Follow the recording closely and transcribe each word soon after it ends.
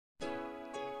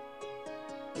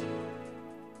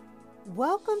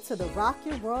Welcome to the Rock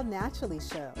Your World Naturally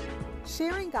show,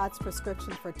 sharing God's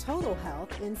prescription for total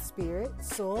health in spirit,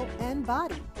 soul, and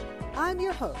body. I'm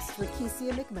your host,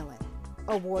 Rakesia McMillan,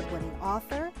 award-winning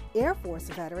author, Air Force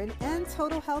veteran, and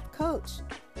total health coach.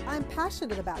 I'm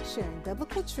passionate about sharing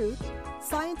biblical truth,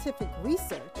 scientific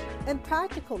research, and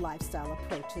practical lifestyle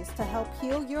approaches to help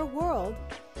heal your world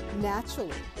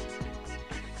naturally.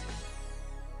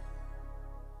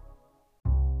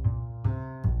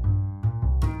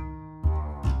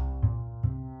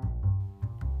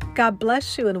 God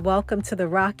bless you and welcome to the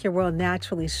Rock Your World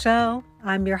Naturally show.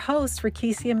 I'm your host,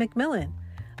 Rakesia McMillan,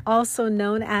 also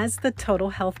known as the Total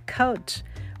Health Coach,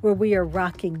 where we are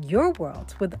rocking your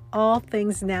world with all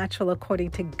things natural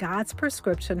according to God's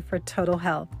prescription for total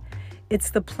health.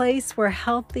 It's the place where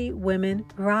healthy women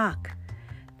rock.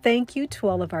 Thank you to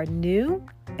all of our new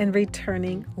and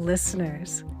returning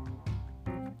listeners.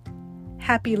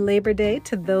 Happy Labor Day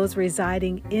to those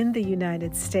residing in the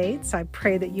United States. I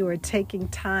pray that you are taking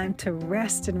time to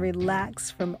rest and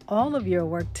relax from all of your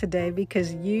work today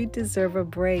because you deserve a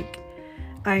break.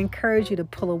 I encourage you to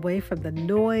pull away from the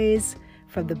noise,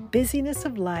 from the busyness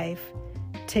of life.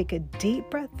 Take a deep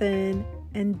breath in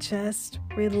and just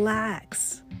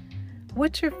relax.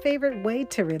 What's your favorite way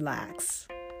to relax?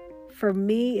 For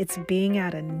me, it's being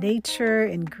out in nature,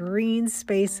 in green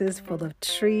spaces full of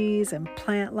trees and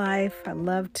plant life. I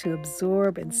love to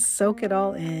absorb and soak it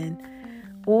all in.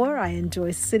 Or I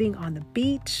enjoy sitting on the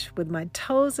beach with my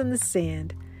toes in the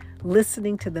sand,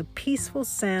 listening to the peaceful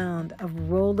sound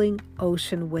of rolling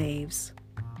ocean waves.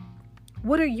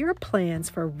 What are your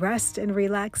plans for rest and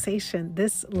relaxation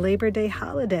this Labor Day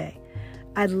holiday?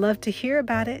 I'd love to hear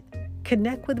about it.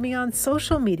 Connect with me on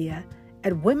social media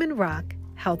at Women Rock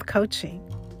Health Coaching.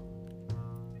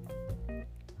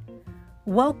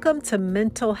 Welcome to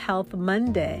Mental Health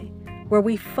Monday, where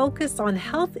we focus on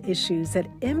health issues that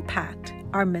impact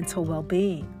our mental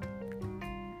well-being.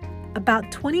 About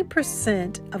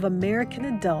 20% of American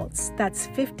adults, that's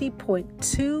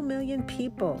 50.2 million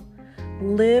people,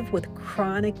 live with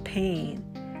chronic pain,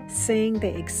 saying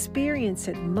they experience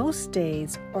it most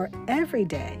days or every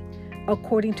day,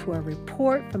 according to a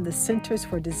report from the Centers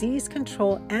for Disease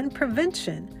Control and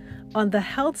Prevention on the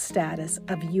health status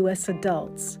of U.S.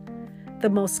 adults. The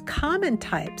most common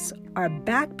types are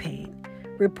back pain,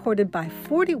 reported by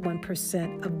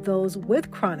 41% of those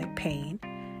with chronic pain,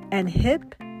 and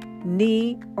hip,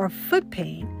 knee, or foot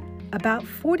pain, about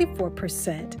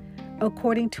 44%,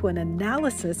 according to an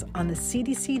analysis on the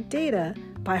CDC data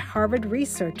by Harvard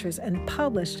researchers and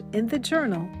published in the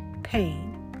journal Pain.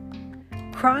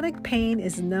 Chronic pain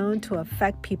is known to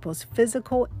affect people's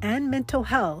physical and mental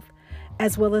health,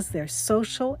 as well as their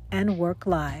social and work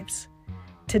lives.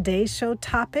 Today's show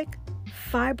topic,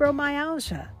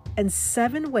 fibromyalgia and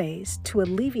 7 ways to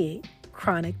alleviate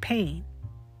chronic pain.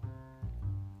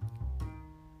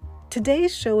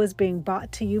 Today's show is being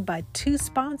brought to you by 2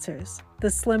 sponsors, the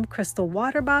Slim Crystal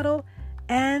Water Bottle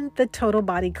and the Total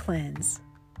Body Cleanse.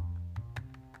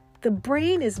 The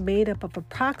brain is made up of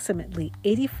approximately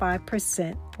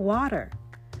 85% water.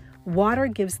 Water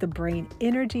gives the brain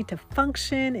energy to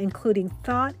function, including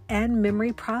thought and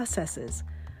memory processes.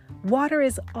 Water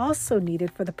is also needed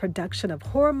for the production of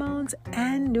hormones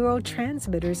and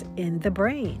neurotransmitters in the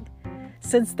brain.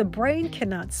 Since the brain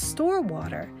cannot store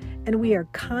water, and we are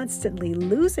constantly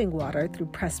losing water through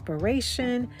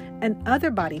perspiration and other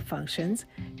body functions,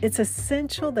 it's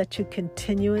essential that you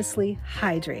continuously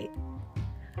hydrate.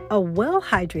 A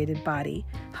well-hydrated body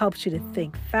helps you to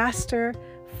think faster,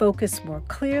 focus more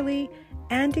clearly,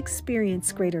 and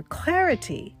experience greater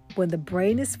clarity when the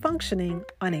brain is functioning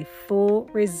on a full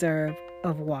reserve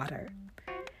of water.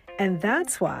 And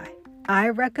that's why I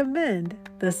recommend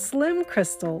the Slim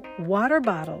Crystal Water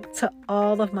Bottle to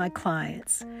all of my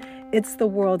clients. It's the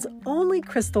world's only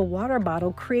crystal water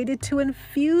bottle created to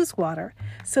infuse water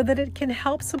so that it can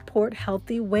help support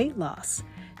healthy weight loss.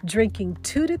 Drinking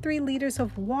 2 to 3 liters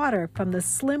of water from the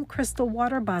Slim Crystal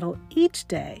Water Bottle each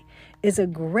day is a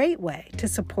great way to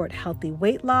support healthy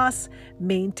weight loss,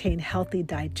 maintain healthy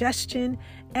digestion,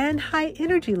 and high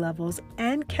energy levels,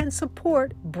 and can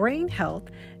support brain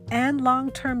health and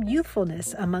long-term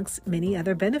youthfulness, amongst many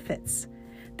other benefits.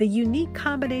 The unique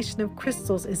combination of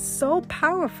crystals is so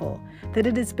powerful that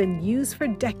it has been used for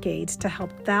decades to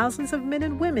help thousands of men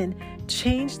and women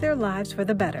change their lives for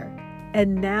the better.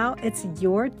 And now it's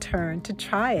your turn to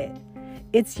try it.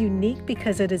 It's unique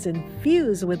because it is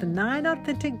infused with 9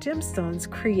 authentic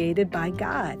gemstones created by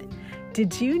God.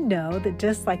 Did you know that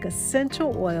just like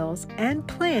essential oils and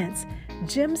plants,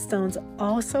 gemstones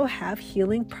also have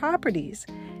healing properties?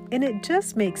 And it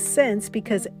just makes sense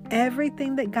because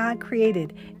everything that God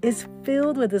created is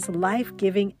filled with His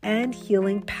life-giving and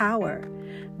healing power.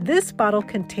 This bottle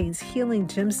contains healing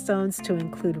gemstones to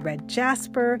include red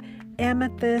jasper,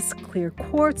 amethyst, clear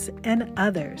quartz, and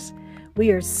others.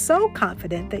 We are so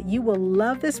confident that you will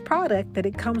love this product that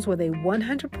it comes with a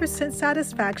 100%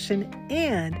 satisfaction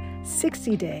and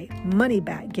 60-day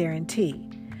money-back guarantee.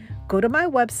 Go to my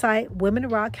website,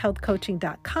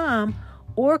 womenrockhealthcoaching.com,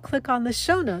 or click on the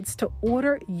show notes to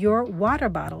order your water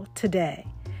bottle today.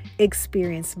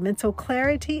 Experience mental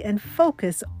clarity and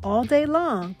focus all day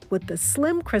long with the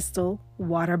Slim Crystal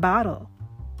water bottle.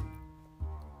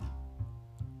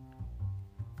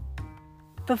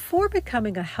 Before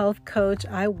becoming a health coach,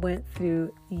 I went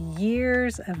through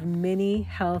years of many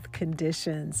health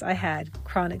conditions. I had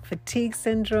chronic fatigue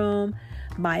syndrome,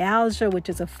 myalgia, which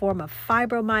is a form of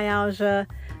fibromyalgia,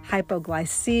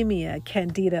 hypoglycemia,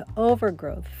 candida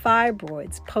overgrowth,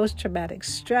 fibroids, post-traumatic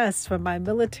stress from my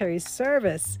military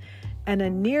service, and a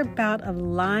near bout of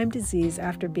Lyme disease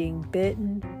after being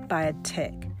bitten by a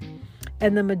tick.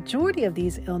 And the majority of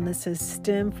these illnesses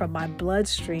stem from my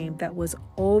bloodstream that was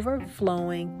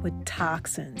overflowing with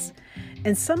toxins.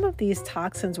 And some of these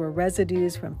toxins were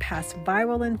residues from past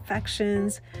viral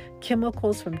infections,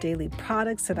 chemicals from daily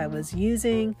products that I was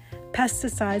using,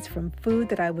 pesticides from food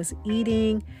that I was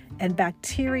eating, and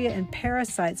bacteria and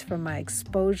parasites from my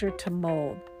exposure to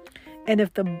mold. And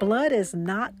if the blood is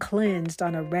not cleansed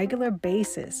on a regular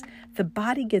basis, the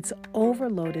body gets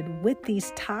overloaded with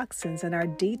these toxins, and our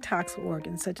detox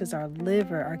organs, such as our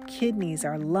liver, our kidneys,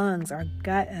 our lungs, our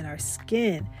gut, and our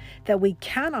skin, that we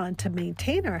count on to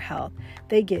maintain our health,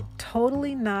 they get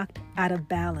totally knocked out of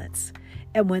balance.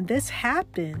 And when this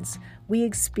happens, we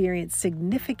experience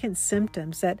significant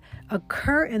symptoms that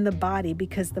occur in the body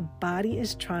because the body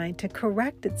is trying to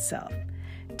correct itself.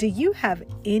 Do you have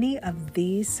any of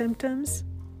these symptoms?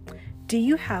 Do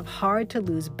you have hard to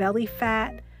lose belly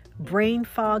fat, brain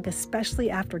fog, especially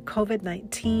after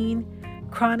COVID-19,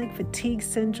 chronic fatigue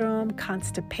syndrome,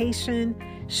 constipation,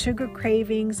 sugar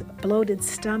cravings, bloated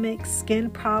stomach, skin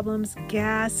problems,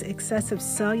 gas, excessive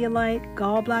cellulite,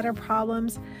 gallbladder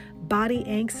problems, body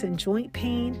aches and joint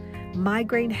pain,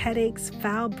 migraine headaches,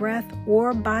 foul breath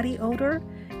or body odor,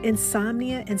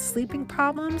 insomnia and sleeping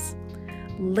problems?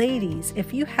 Ladies,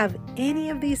 if you have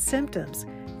any of these symptoms,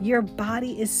 your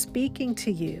body is speaking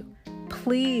to you.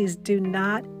 Please do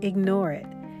not ignore it.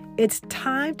 It's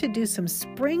time to do some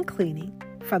spring cleaning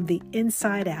from the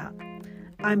inside out.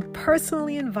 I'm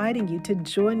personally inviting you to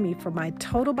join me for my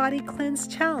Total Body Cleanse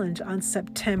Challenge on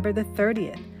September the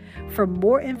 30th. For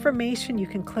more information, you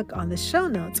can click on the show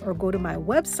notes or go to my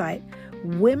website,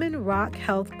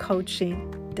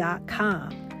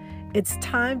 womenrockhealthcoaching.com. It's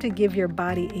time to give your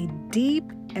body a deep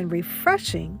and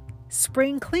refreshing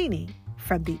spring cleaning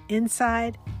from the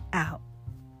inside out.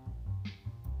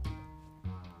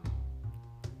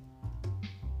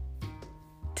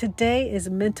 Today is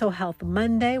Mental Health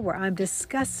Monday, where I'm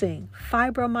discussing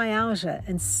fibromyalgia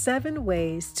and 7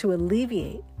 ways to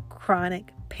alleviate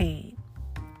chronic pain.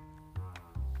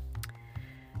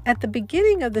 At the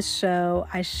beginning of the show,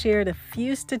 I shared a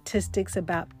few statistics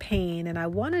about pain, and I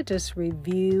want to just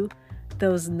review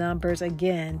those numbers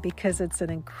again because it's an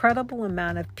incredible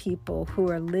amount of people who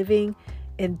are living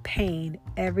in pain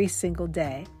every single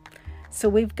day. So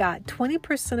we've got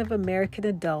 20% of American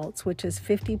adults, which is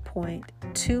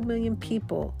 50.2 million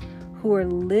people, who are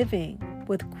living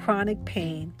with chronic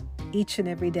pain each and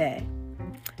every day.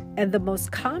 And the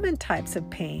most common types of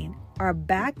pain are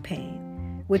back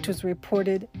pain, which was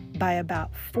reported by about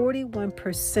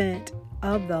 41%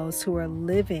 of those who are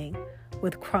living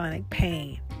with chronic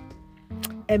pain.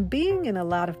 And being in a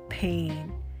lot of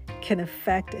pain can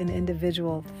affect an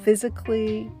individual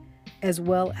physically as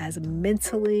well as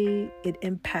mentally. It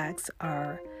impacts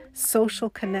our social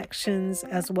connections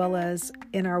as well as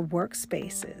in our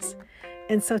workspaces.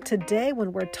 And so today,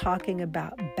 when we're talking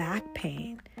about back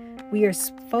pain, we are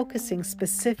focusing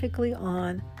specifically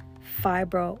on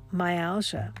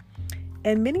fibromyalgia.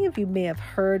 And many of you may have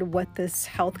heard what this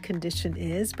health condition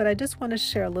is, but I just want to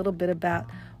share a little bit about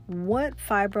what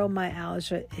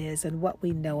fibromyalgia is and what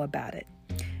we know about it.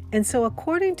 And so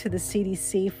according to the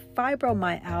CDC,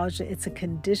 fibromyalgia, it's a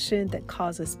condition that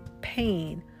causes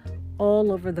pain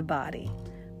all over the body,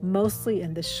 mostly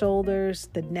in the shoulders,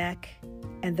 the neck,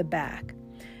 and the back.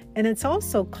 And it's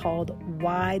also called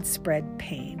widespread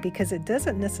pain because it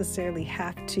doesn't necessarily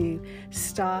have to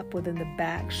stop within the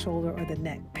back, shoulder, or the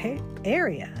neck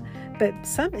area, but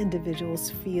some individuals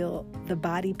feel the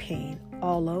body pain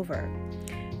all over.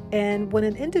 And when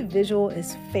an individual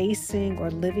is facing or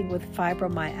living with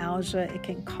fibromyalgia, it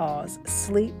can cause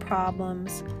sleep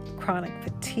problems, chronic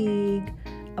fatigue,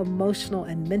 emotional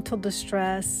and mental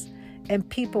distress. And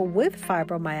people with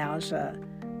fibromyalgia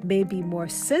may be more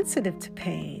sensitive to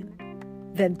pain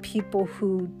than people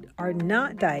who are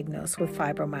not diagnosed with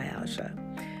fibromyalgia.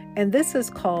 And this is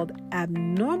called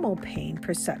abnormal pain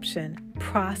perception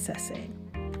processing.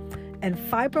 And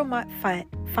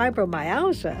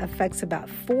fibromyalgia affects about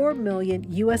 4 million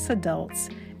U.S. adults,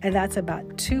 and that's about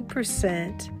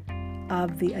 2%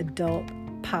 of the adult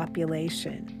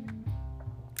population.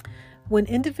 When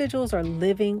individuals are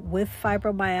living with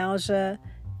fibromyalgia,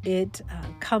 it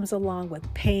comes along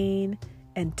with pain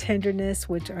and tenderness,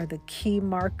 which are the key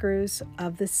markers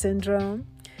of the syndrome.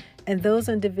 And those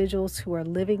individuals who are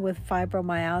living with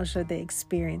fibromyalgia, they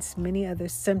experience many other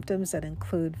symptoms that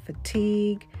include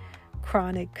fatigue,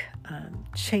 chronic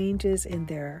changes in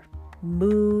their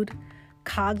mood,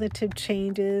 cognitive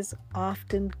changes,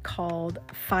 often called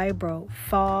fibro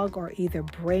fog or either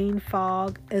brain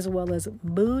fog, as well as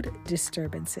mood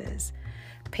disturbances.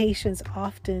 Patients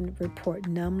often report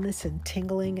numbness and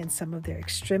tingling in some of their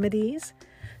extremities.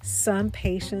 Some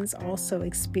patients also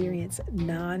experience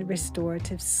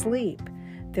non-restorative sleep.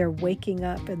 They're waking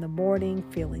up in the morning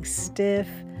feeling stiff,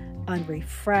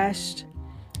 unrefreshed,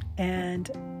 and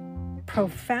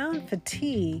profound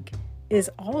fatigue is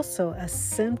also a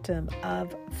symptom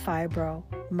of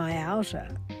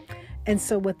fibromyalgia. And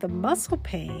so with the muscle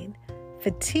pain,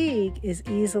 fatigue is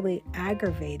easily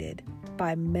aggravated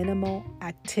by minimal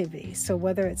activity. So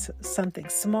whether it's something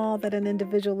small that an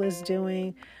individual is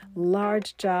doing,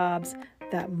 large jobs,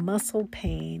 that muscle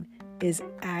pain is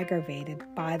aggravated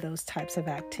by those types of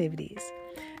activities.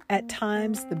 At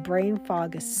times, the brain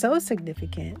fog is so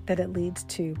significant that it leads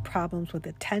to problems with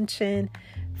attention,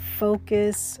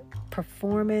 focus,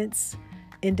 performance.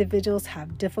 Individuals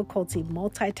have difficulty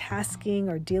multitasking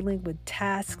or dealing with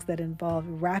tasks that involve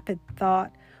rapid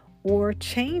thought or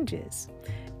changes.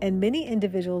 And many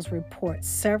individuals report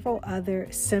several other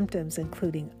symptoms,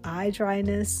 including eye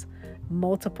dryness,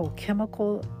 multiple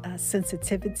chemical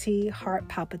sensitivity, heart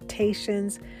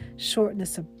palpitations,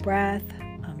 shortness of breath,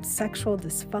 sexual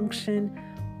dysfunction,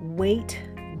 weight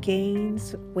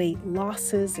gains, weight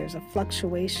losses. There's a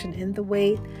fluctuation in the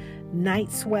weight,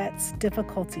 night sweats,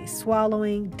 difficulty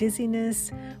swallowing,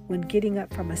 dizziness when getting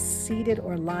up from a seated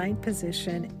or lying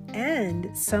position,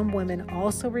 and some women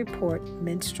also report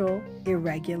menstrual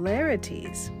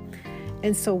irregularities.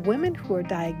 And so women who are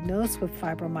diagnosed with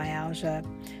fibromyalgia,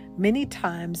 many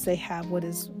times they have what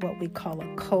we call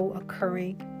a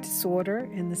co-occurring disorder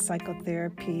in the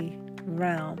psychotherapy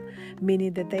realm,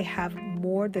 meaning that they have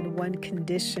more than one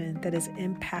condition that is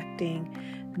impacting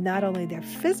not only their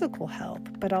physical health,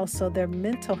 but also their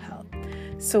mental health.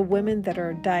 So women that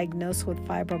are diagnosed with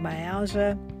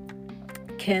fibromyalgia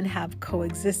can have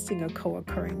coexisting or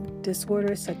co-occurring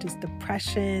disorders such as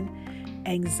depression,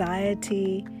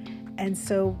 anxiety. And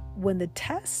so when the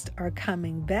tests are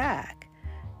coming back,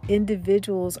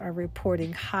 individuals are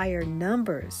reporting higher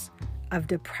numbers of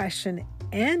depression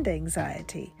and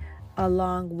anxiety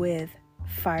along with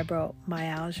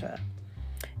fibromyalgia.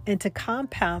 And to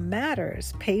compound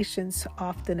matters, patients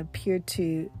often appear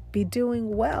to be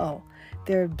doing well.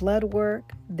 Their blood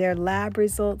work, their lab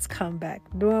results come back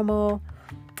normal.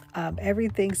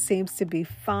 Everything seems to be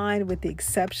fine with the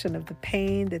exception of the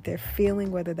pain that they're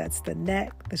feeling, whether that's the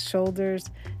neck, the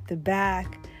shoulders, the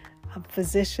back.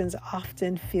 Physicians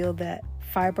often feel that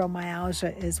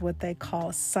fibromyalgia is what they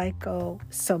call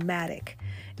psychosomatic.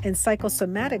 And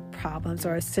psychosomatic problems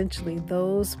are essentially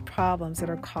those problems that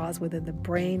are caused within the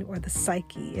brain or the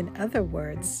psyche. In other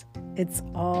words, it's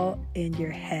all in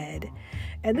your head.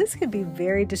 And this can be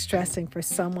very distressing for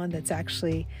someone that's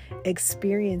actually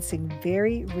experiencing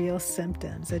very real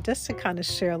symptoms. And just to kind of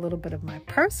share a little bit of my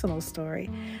personal story,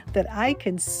 that I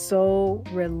can so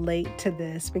relate to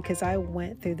this because I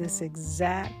went through this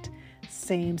exact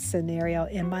same scenario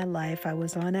in my life. I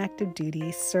was on active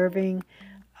duty serving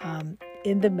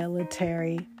in the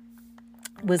military,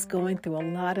 was going through a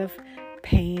lot of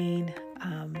pain.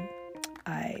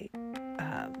 I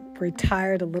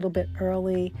retired a little bit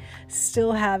early,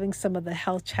 still having some of the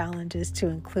health challenges to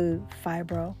include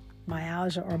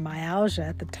fibromyalgia or myalgia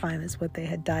at the time is what they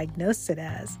had diagnosed it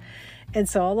as. And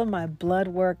so all of my blood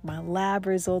work, my lab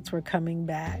results were coming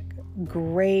back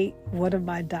great. One of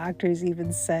my doctors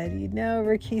even said,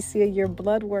 Rakesia, your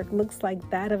blood work looks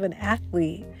like that of an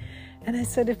athlete. And I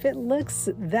said, if it looks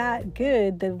that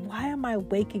good, then why am I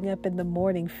waking up in the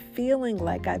morning feeling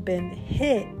like I've been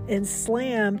hit and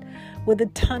slammed with a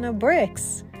ton of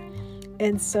bricks?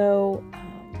 And so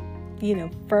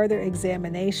further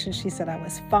examination, she said I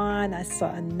was fine. I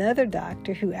saw another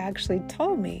doctor who actually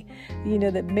told me,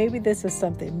 that maybe this is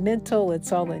something mental.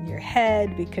 It's all in your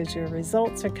head because your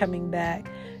results are coming back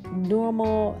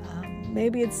normal.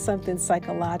 Maybe it's something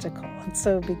psychological. And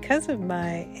so because of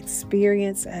my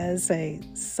experience as a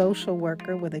social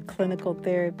worker with a clinical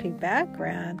therapy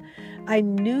background, I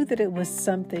knew that it was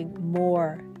something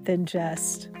more than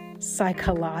just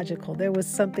psychological. There was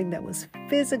something that was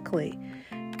physically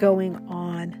going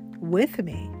on with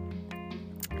me.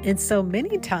 And so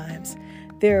many times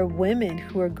there are women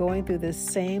who are going through the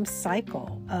same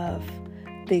cycle of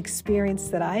the experience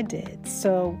that I did.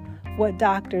 So what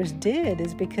doctors did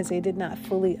is, because they did not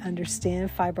fully understand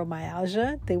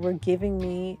fibromyalgia, they were giving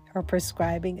me or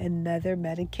prescribing another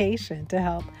medication to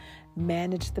help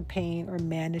manage the pain or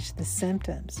manage the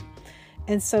symptoms.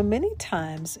 And so many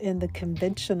times in the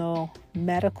conventional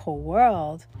medical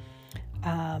world,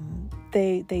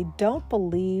 they don't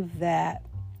believe that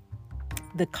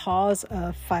the cause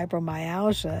of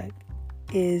fibromyalgia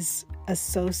is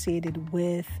associated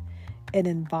with an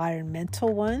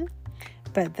environmental one,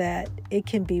 but that it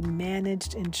can be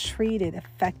managed and treated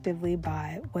effectively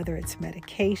by whether it's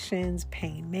medications,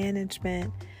 pain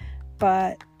management.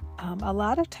 But a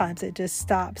lot of times it just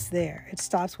stops there. It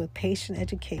stops with patient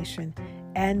education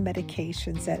and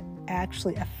medications that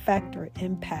actually affect or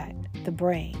impact the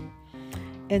brain.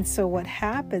 And so what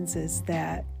happens is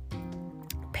that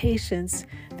patients,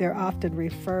 they're often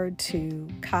referred to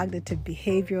cognitive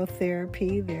behavioral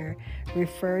therapy. They're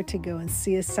referred to go and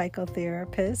see a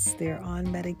psychotherapist. They're on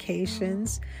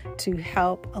medications to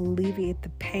help alleviate the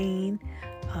pain.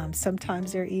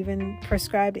 Sometimes they're even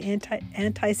prescribed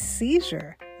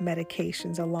anti-seizure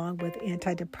medications along with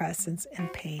antidepressants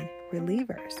and pain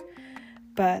relievers.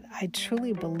 But I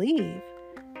truly believe,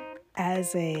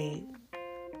 as a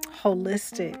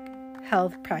holistic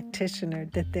health practitioner,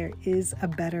 that there is a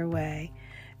better way.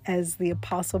 As the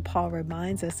Apostle Paul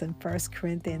reminds us in 1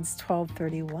 Corinthians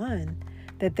 12:31,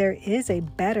 that there is a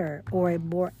better or a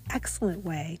more excellent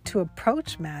way to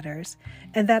approach matters,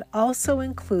 and that also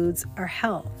includes our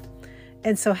health.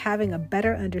 And so having a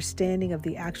better understanding of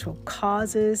the actual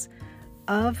causes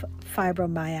of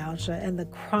fibromyalgia and the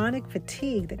chronic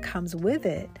fatigue that comes with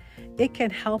it, it can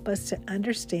help us to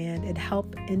understand and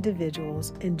help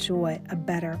individuals enjoy a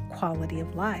better quality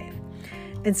of life.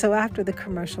 And so after the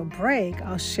commercial break,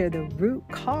 I'll share the root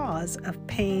cause of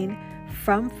pain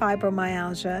from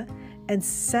fibromyalgia and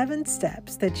 7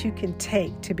 steps that you can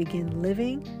take to begin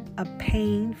living a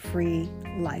pain-free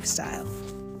lifestyle.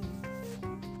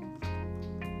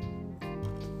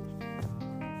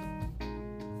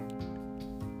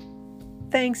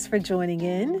 Thanks for joining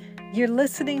in. You're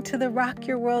listening to the Rock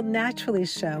Your World Naturally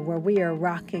show, where we are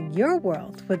rocking your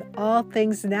world with all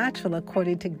things natural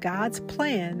according to God's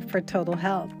plan for total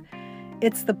health.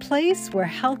 It's the place where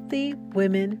healthy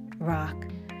women rock.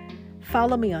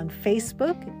 Follow me on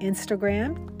Facebook,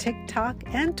 Instagram, TikTok,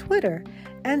 and Twitter,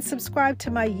 and subscribe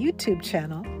to my YouTube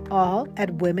channel, all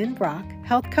at Women Rock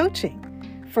Health Coaching,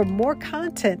 for more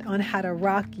content on how to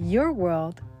rock your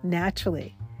world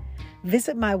naturally.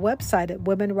 Visit my website at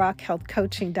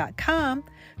womenrockhealthcoaching.com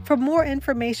for more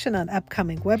information on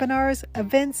upcoming webinars,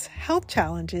 events, health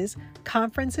challenges,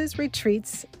 conferences,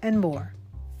 retreats, and more.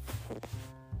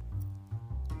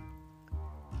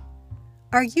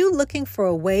 Are you looking for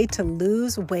a way to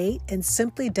lose weight and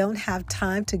simply don't have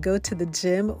time to go to the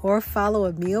gym or follow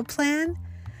a meal plan?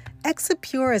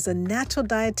 Exipure is a natural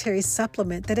dietary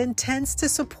supplement that intends to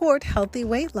support healthy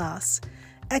weight loss.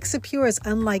 Exipure is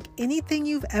unlike anything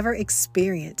you've ever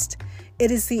experienced.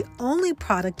 It is the only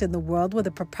product in the world with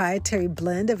a proprietary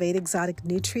blend of 8 exotic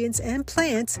nutrients and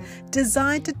plants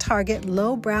designed to target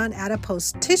low brown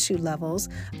adipose tissue levels,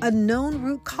 a known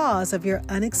root cause of your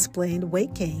unexplained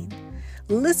weight gain.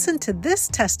 Listen to this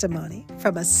testimony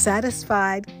from a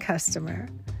satisfied customer.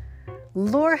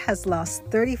 Laura has lost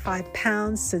 35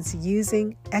 pounds since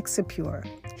using Exipure.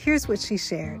 Here's what she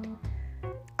shared.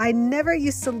 I never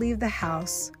used to leave the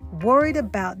house, worried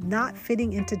about not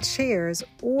fitting into chairs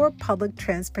or public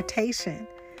transportation.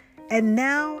 And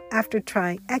now, after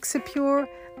trying Exipure,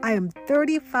 I am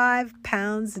 35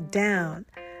 pounds down.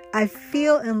 I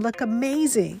feel and look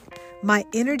amazing. My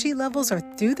energy levels are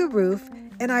through the roof,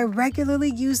 and I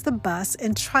regularly use the bus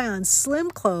and try on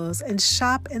slim clothes and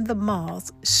shop in the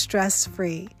malls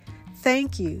stress-free.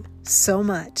 Thank you so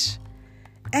much.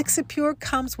 Exipure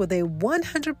comes with a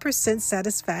 100%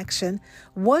 satisfaction,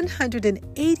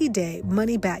 180-day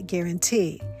money-back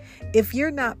guarantee. If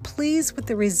you're not pleased with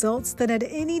the results, then at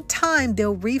any time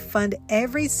they'll refund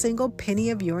every single penny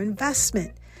of your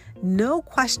investment. No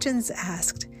questions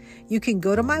asked. You can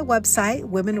go to my website,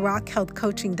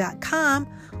 womenrockhealthcoaching.com,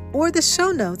 or the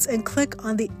show notes and click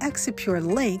on the Exipure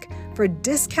link for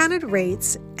discounted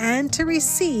rates and to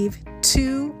receive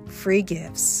 2 free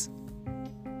gifts.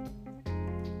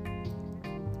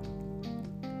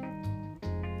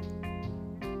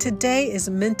 Today is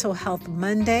Mental Health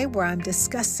Monday, where I'm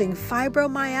discussing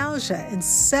fibromyalgia and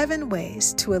 7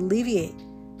 ways to alleviate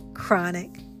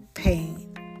chronic pain.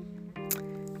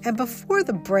 And before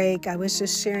the break, I was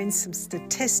just sharing some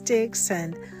statistics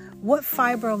and what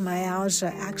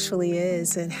fibromyalgia actually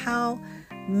is and how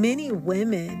many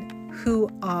women who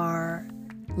are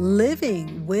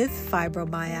living with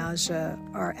fibromyalgia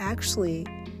are actually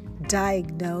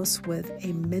diagnosed with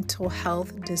a mental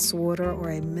health disorder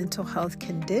or a mental health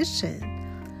condition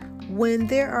when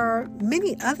there are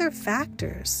many other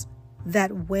factors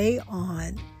that weigh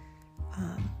on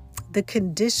the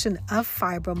condition of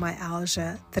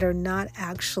fibromyalgia that are not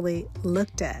actually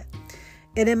looked at.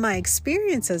 And in my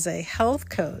experience as a health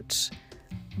coach,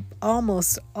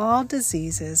 almost all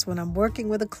diseases, when I'm working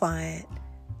with a client,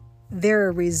 they're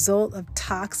a result of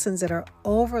toxins that are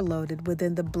overloaded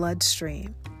within the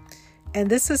bloodstream. And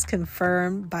this is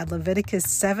confirmed by Leviticus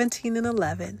 17 and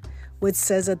 11, which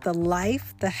says that the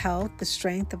life, the health, the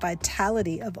strength, the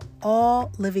vitality of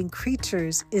all living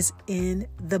creatures is in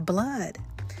the blood.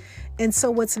 And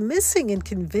so what's missing in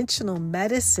conventional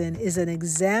medicine is an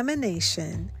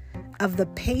examination of the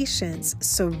patient's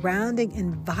surrounding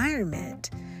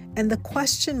environment. And the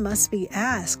question must be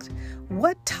asked,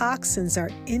 what toxins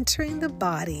are entering the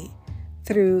body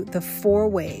through the 4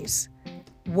 ways?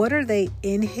 What are they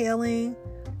inhaling?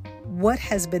 What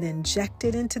has been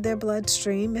injected into their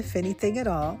bloodstream, if anything at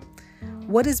all?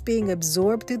 What is being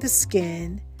absorbed through the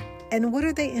skin? And what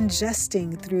are they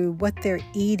ingesting through what they're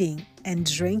eating and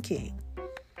drinking?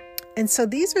 And so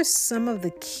these are some of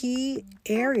the key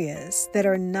areas that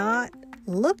are not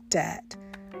looked at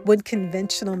when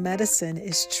conventional medicine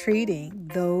is treating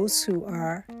those who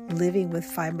are living with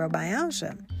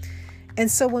fibromyalgia. And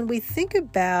so when we think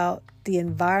about the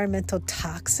environmental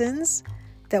toxins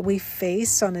that we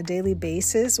face on a daily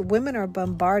basis, women are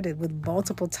bombarded with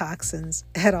multiple toxins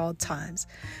at all times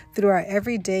through our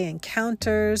everyday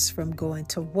encounters, from going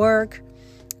to work,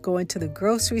 going to the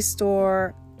grocery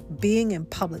store, being in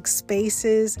public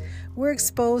spaces. We're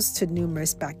exposed to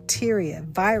numerous bacteria,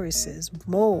 viruses,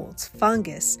 molds,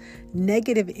 fungus,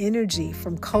 negative energy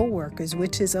from coworkers,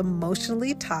 which is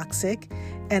emotionally toxic,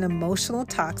 and emotional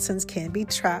toxins can be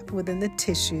trapped within the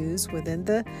tissues, within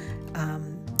the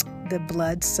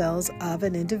blood cells of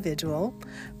an individual.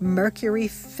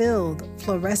 Mercury-filled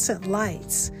fluorescent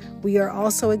lights. We are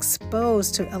also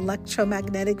exposed to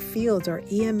electromagnetic fields, or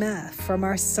EMF, from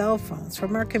our cell phones,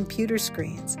 from our computer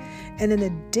screens. And in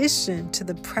addition to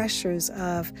the pressures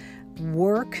of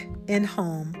work and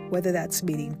home, whether that's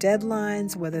meeting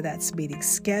deadlines, whether that's meeting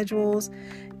schedules.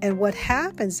 And what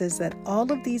happens is that all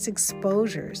of these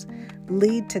exposures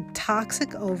lead to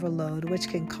toxic overload, which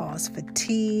can cause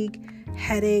fatigue,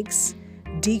 headaches,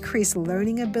 decreased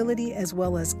learning ability, as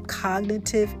well as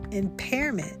cognitive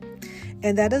impairment.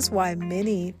 And that is why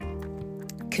many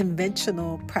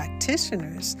conventional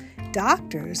practitioners,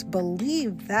 doctors,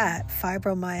 believe that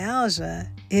fibromyalgia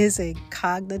is a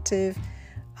cognitive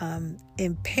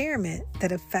impairment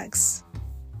that affects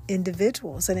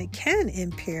individuals, and it can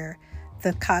impair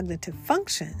the cognitive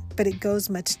function, but it goes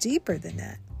much deeper than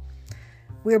that.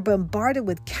 We're bombarded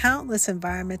with countless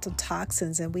environmental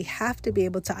toxins, and we have to be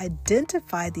able to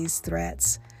identify these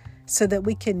threats so that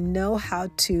we can know how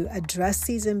to address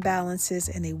these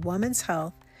imbalances in a woman's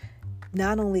health,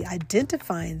 not only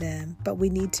identifying them, but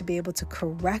we need to be able to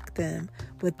correct them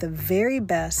with the very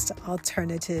best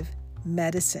alternative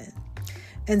medicine.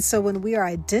 And so when we are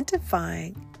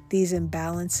identifying these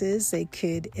imbalances, they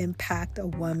could impact a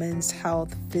woman's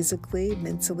health physically,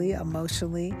 mentally,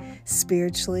 emotionally,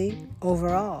 spiritually,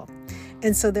 overall.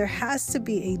 And so there has to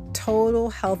be a total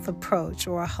health approach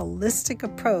or a holistic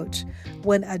approach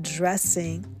when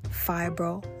addressing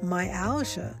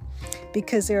fibromyalgia,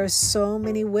 because there are so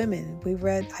many women.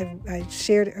 I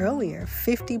shared earlier,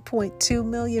 50.2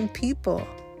 million people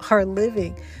are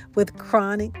living with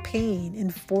chronic pain, and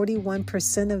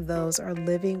 41% of those are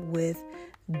living with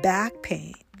back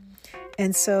pain.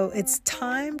 And so it's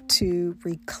time to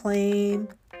reclaim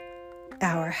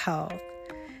our health.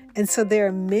 And so there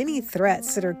are many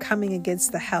threats that are coming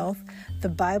against the health. The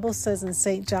Bible says in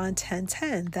St. John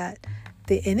 10:10 that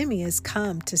the enemy has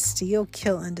come to steal,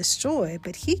 kill, and destroy,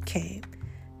 but he came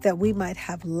that we might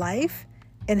have life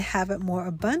and have it more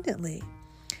abundantly.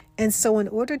 And so in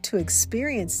order to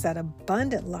experience that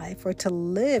abundant life or to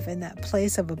live in that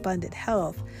place of abundant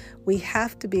health, we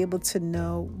have to be able to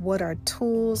know what our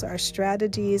tools, our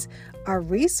strategies, our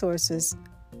resources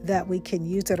that we can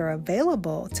use that are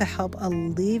available to help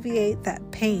alleviate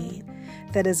that pain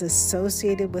that is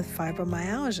associated with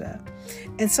fibromyalgia.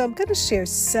 And so I'm going to share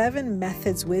 7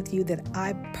 methods with you that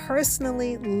I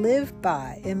personally live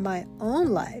by in my own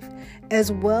life,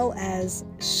 as well as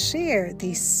share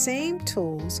these same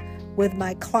tools with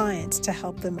my clients to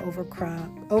help them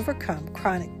overcome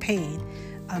chronic pain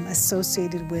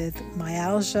associated with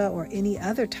myalgia or any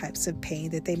other types of pain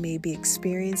that they may be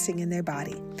experiencing in their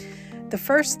body. The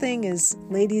first thing is,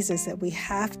 ladies, is that we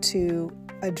have to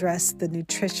address the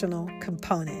nutritional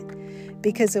component,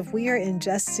 because if we are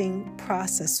ingesting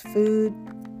processed food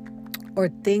or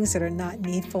things that are not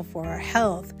needful for our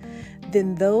health,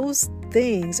 then those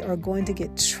things are going to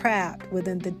get trapped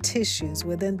within the tissues,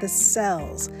 within the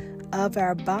cells of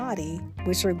our body,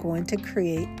 which are going to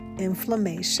create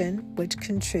inflammation, which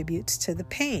contributes to the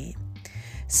pain.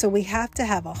 So we have to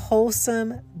have a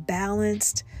wholesome,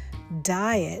 balanced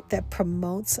diet that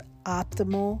promotes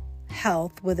optimal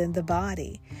health within the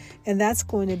body. And that's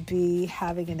going to be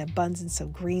having an abundance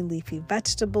of green leafy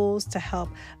vegetables to help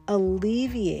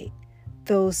alleviate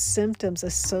those symptoms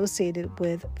associated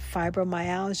with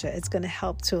fibromyalgia. It's going to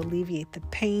help to alleviate the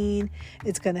pain.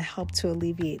 It's going to help to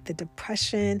alleviate the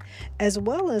depression, as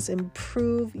well as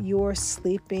improve your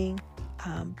sleeping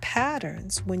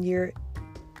patterns when you're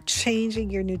changing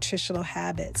your nutritional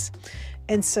habits.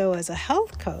 And so as a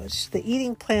health coach, the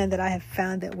eating plan that I have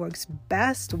found that works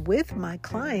best with my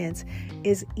clients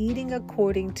is eating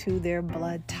according to their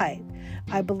blood type.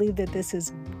 I believe that this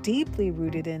is deeply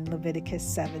rooted in Leviticus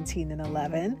 17 and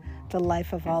 11. The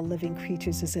life of all living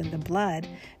creatures is in the blood,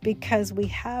 because we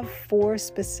have 4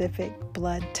 specific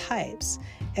blood types.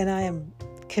 And I am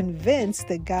convinced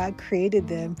that God created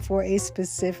them for a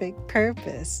specific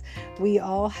purpose. We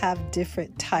all have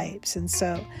different types. And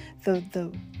so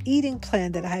the eating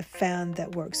plan that I have found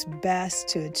that works best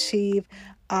to achieve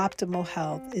optimal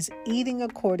health is eating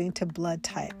according to blood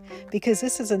type, because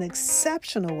this is an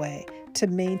exceptional way to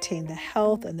maintain the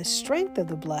health and the strength of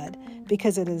the blood,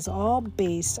 because it is all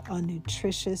based on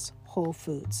nutritious whole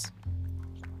foods.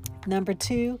 Number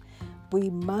 2, we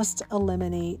must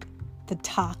eliminate the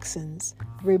toxins,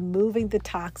 removing the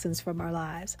toxins from our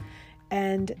lives.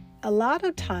 And a lot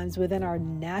of times within our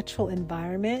natural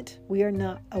environment, we are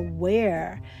not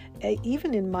aware.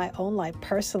 Even in my own life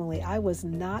personally, I was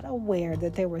not aware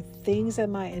that there were things in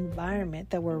my environment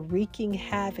that were wreaking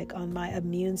havoc on my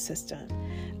immune system.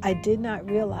 I did not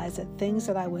realize that things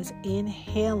that I was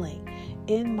inhaling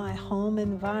in my home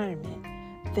environment,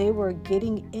 they were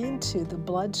getting into the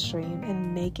bloodstream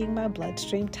and making my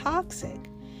bloodstream toxic.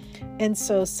 And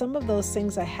so some of those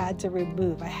things I had to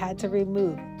remove. I had to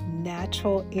remove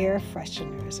natural air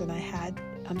fresheners, and I had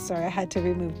to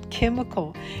remove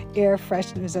chemical air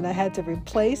fresheners, and I had to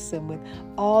replace them with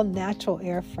all natural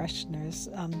air fresheners,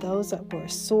 those that were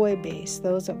soy-based,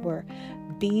 those that were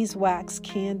beeswax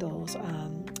candles,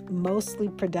 mostly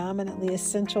predominantly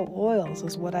essential oils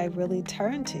is what I really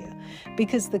turned to,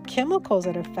 because the chemicals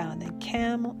that are found in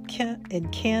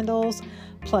candles,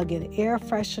 plug-in air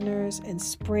fresheners, and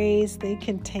sprays, they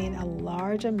contain a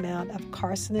large amount of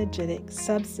carcinogenic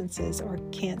substances or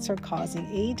cancer-causing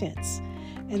agents.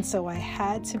 And so I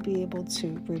had to be able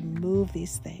to remove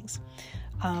these things.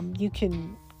 You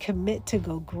can commit to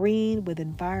go green with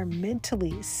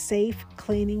environmentally safe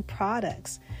cleaning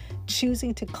products,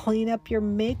 choosing to clean up your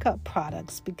makeup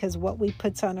products, because what we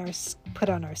put on our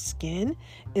skin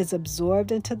is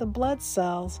absorbed into the blood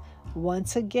cells,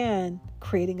 once again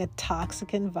creating a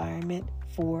toxic environment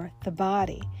for the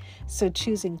body. So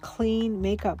choosing clean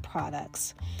makeup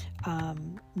products.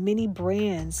 Many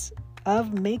brands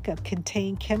of makeup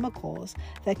contain chemicals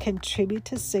that contribute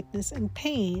to sickness and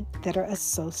pain that are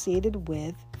associated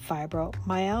with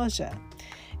fibromyalgia.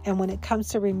 And when it comes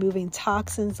to removing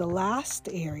toxins, the last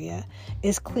area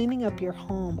is cleaning up your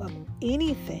home of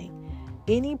any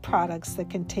products that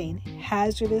contain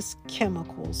hazardous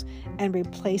chemicals, and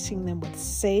replacing them with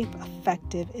safe,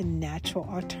 effective, and natural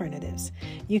alternatives.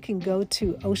 You can go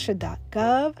to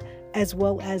OSHA.gov as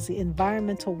well as the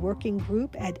Environmental Working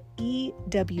Group at ewg.org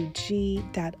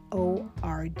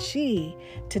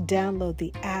to download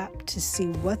the app to see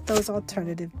what those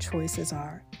alternative choices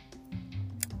are.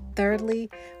 Thirdly,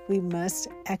 we must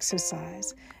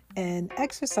exercise. And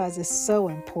exercise is so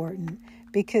important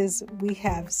because we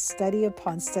have study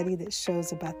upon study that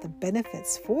shows about the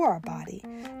benefits for our body.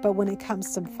 But when it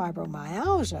comes to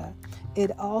fibromyalgia,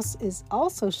 it is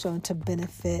also shown to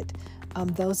benefit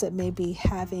those that may be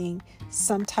having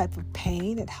some type of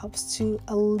pain. It helps to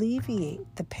alleviate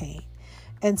the pain.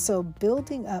 And so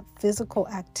building up physical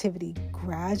activity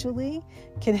gradually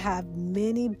can have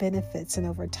many benefits. And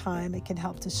over time, it can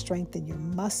help to strengthen your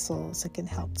muscles. It can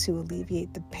help to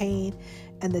alleviate the pain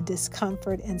and the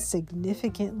discomfort and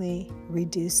significantly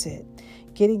reduce it.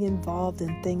 Getting involved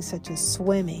in things such as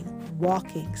swimming,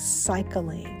 walking,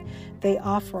 cycling, they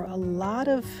offer a lot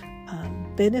of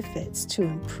benefits to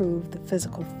improve the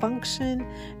physical function,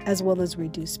 as well as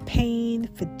reduce pain,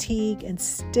 fatigue, and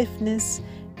stiffness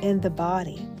in the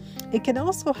body. It can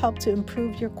also help to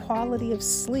improve your quality of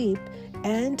sleep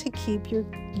and to keep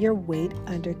your weight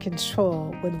under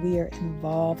control when we are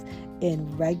involved in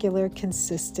regular,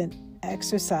 consistent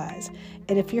exercise.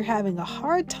 And if you're having a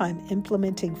hard time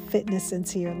implementing fitness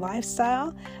into your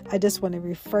lifestyle, I just want to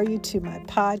refer you to my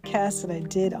podcast that I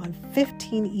did on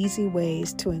 15 easy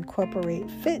ways to incorporate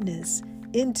fitness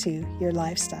into your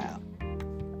lifestyle.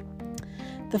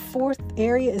 The fourth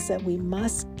area is that we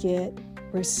must get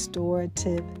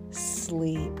restorative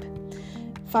sleep.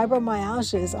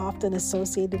 Fibromyalgia is often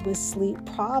associated with sleep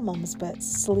problems, but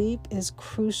sleep is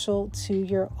crucial to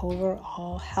your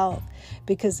overall health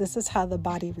because this is how the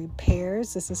body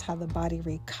repairs. This is how the body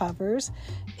recovers.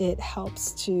 It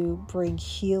helps to bring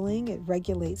healing. It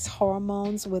regulates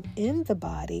hormones within the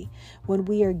body when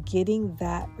we are getting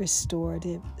that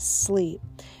restorative sleep.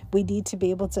 We need to be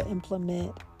able to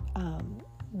implement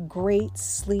great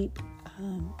sleep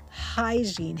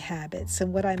hygiene habits.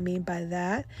 And what I mean by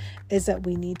that is that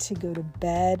we need to go to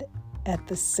bed at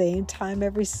the same time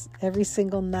every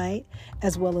single night,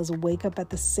 as well as wake up at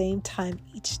the same time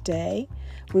each day.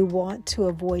 We want to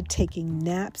avoid taking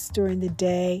naps during the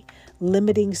day,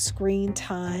 limiting screen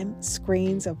time,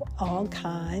 screens of all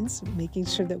kinds, making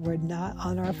sure that we're not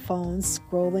on our phones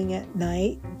scrolling at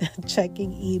night,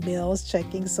 checking emails,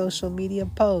 checking social media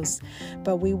posts.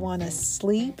 But we want to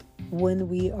sleep when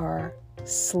we are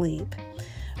asleep.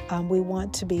 We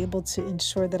want to be able to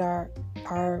ensure that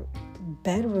our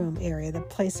bedroom area, the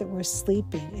place that we're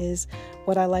sleeping, is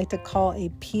what I like to call a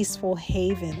peaceful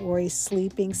haven or a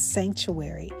sleeping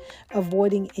sanctuary,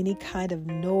 avoiding any kind of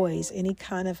noise, any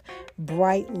kind of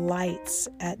bright lights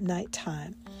at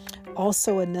nighttime.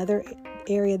 Also, another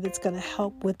area that's going to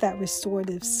help with that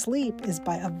restorative sleep is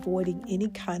by avoiding any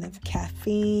kind of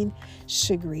caffeine,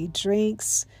 sugary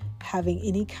drinks, having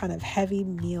any kind of heavy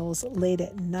meals late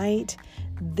at night.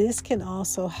 This can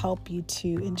also help you to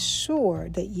ensure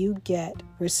that you get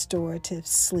restorative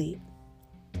sleep.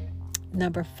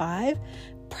 Number 5,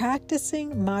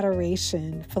 practicing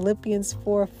moderation. Philippians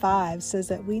 4:5 says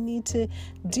that we need to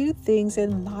do things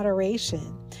in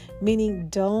moderation, meaning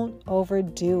don't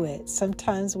overdo it.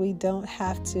 Sometimes we don't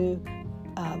have to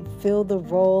fill the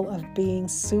role of being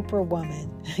superwoman.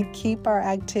 Keep our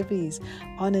activities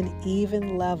on an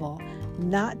even level,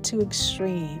 not too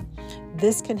extreme.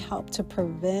 This can help to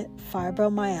prevent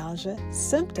fibromyalgia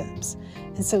symptoms.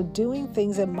 And so doing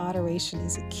things in moderation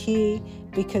is a key,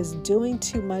 because doing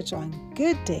too much on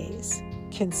good days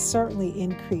can certainly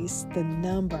increase the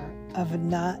number of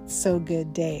not so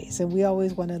good days. And we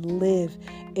always want to live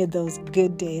in those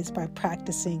good days by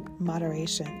practicing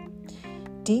moderation.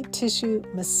 Deep tissue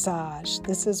massage.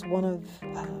 This is one of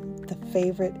the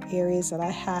favorite areas that I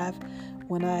have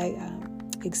when I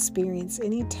experience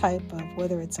any type of,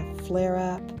 whether it's a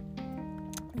flare-up,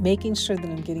 making sure that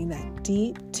I'm getting that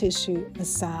deep tissue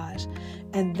massage.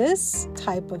 And this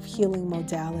type of healing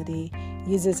modality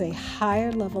uses a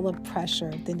higher level of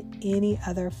pressure than any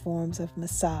other forms of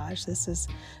massage. This is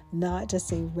not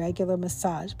just a regular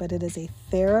massage, but it is a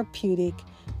therapeutic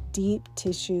deep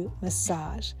tissue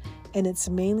massage. And it's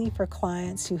mainly for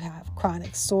clients who have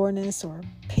chronic soreness or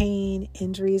pain,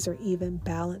 injuries, or even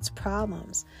balance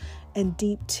problems. And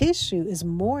deep tissue is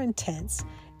more intense,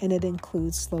 and it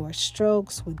includes slower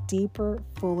strokes with deeper,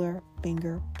 fuller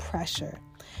finger pressure.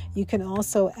 You can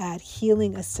also add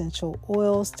healing essential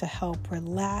oils to help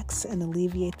relax and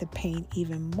alleviate the pain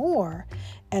even more.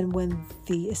 And when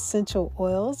the essential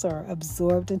oils are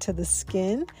absorbed into the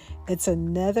skin, it's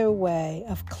another way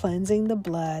of cleansing the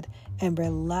blood and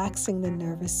relaxing the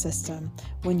nervous system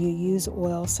when you use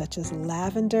oils such as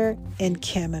lavender and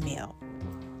chamomile.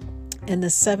 And the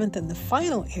 7th and the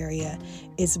final area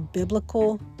is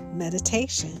biblical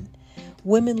meditation.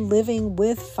 Women living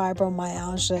with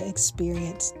fibromyalgia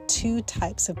experience two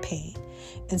types of pain.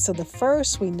 And so the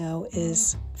first we know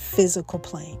is physical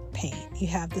pain. You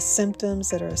have the symptoms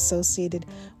that are associated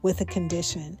with a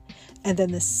condition. And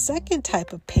then the second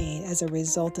type of pain as a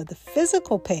result of the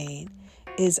physical pain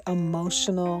is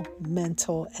emotional,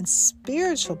 mental, and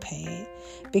spiritual pain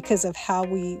because of how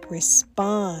we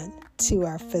respond to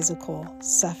our physical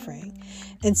suffering.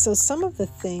 And so some of the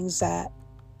things that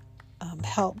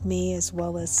help me, as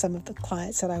well as some of the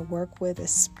clients that I work with,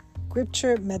 is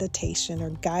scripture meditation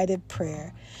or guided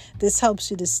prayer. This helps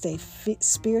you to stay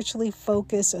spiritually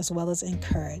focused as well as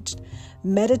encouraged.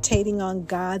 Meditating on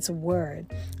God's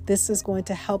word. This is going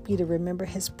to help you to remember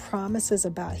his promises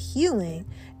about healing,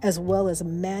 as well as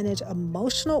manage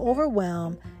emotional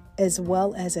overwhelm, as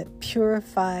well as it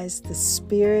purifies the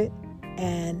spirit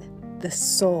and the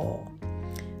soul.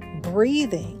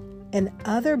 Breathing and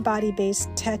other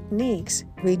body-based techniques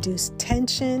reduce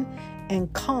tension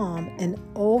and calm an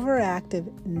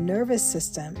overactive nervous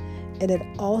system, and it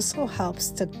also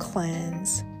helps to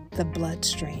cleanse the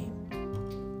bloodstream.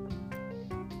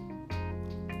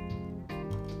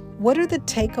 What are the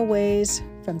takeaways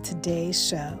from today's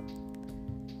show?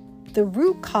 The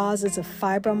root causes of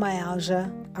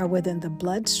fibromyalgia are within the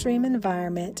bloodstream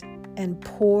environment and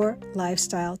poor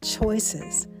lifestyle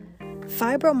choices.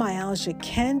 Fibromyalgia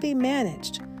can be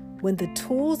managed when the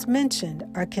tools mentioned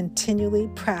are continually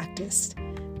practiced.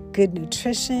 Good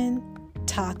nutrition,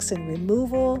 toxin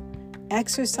removal,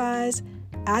 exercise,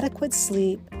 adequate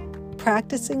sleep,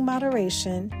 practicing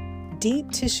moderation,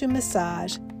 deep tissue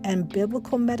massage, and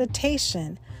biblical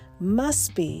meditation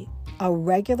must be a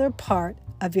regular part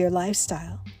of your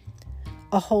lifestyle.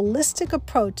 A holistic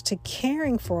approach to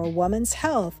caring for a woman's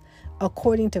health,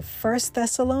 according to 1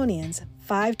 Thessalonians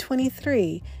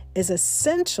 5:23, is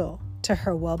essential to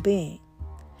her well-being,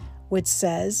 which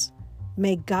says,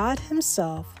 "May God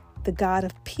himself, the God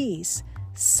of peace,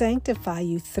 sanctify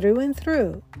you through and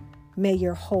through. May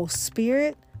your whole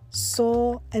spirit,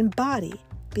 soul, and body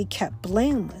be kept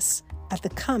blameless at the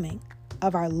coming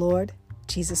of our Lord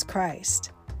Jesus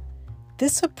Christ."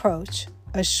 This approach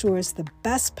assures the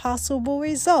best possible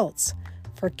results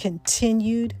for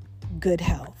continued good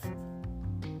health.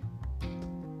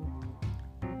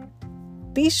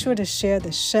 Be sure to share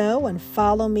the show and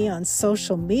follow me on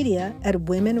social media at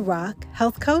Women Rock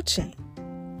Health Coaching.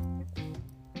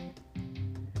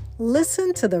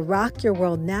 Listen to the Rock Your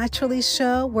World Naturally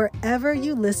show wherever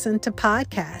you listen to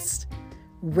podcasts.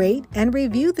 Rate and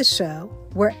review the show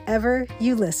wherever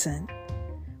you listen.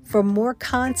 For more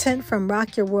content from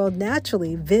Rock Your World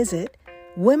Naturally, visit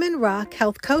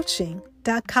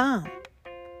womenrockhealthcoaching.com.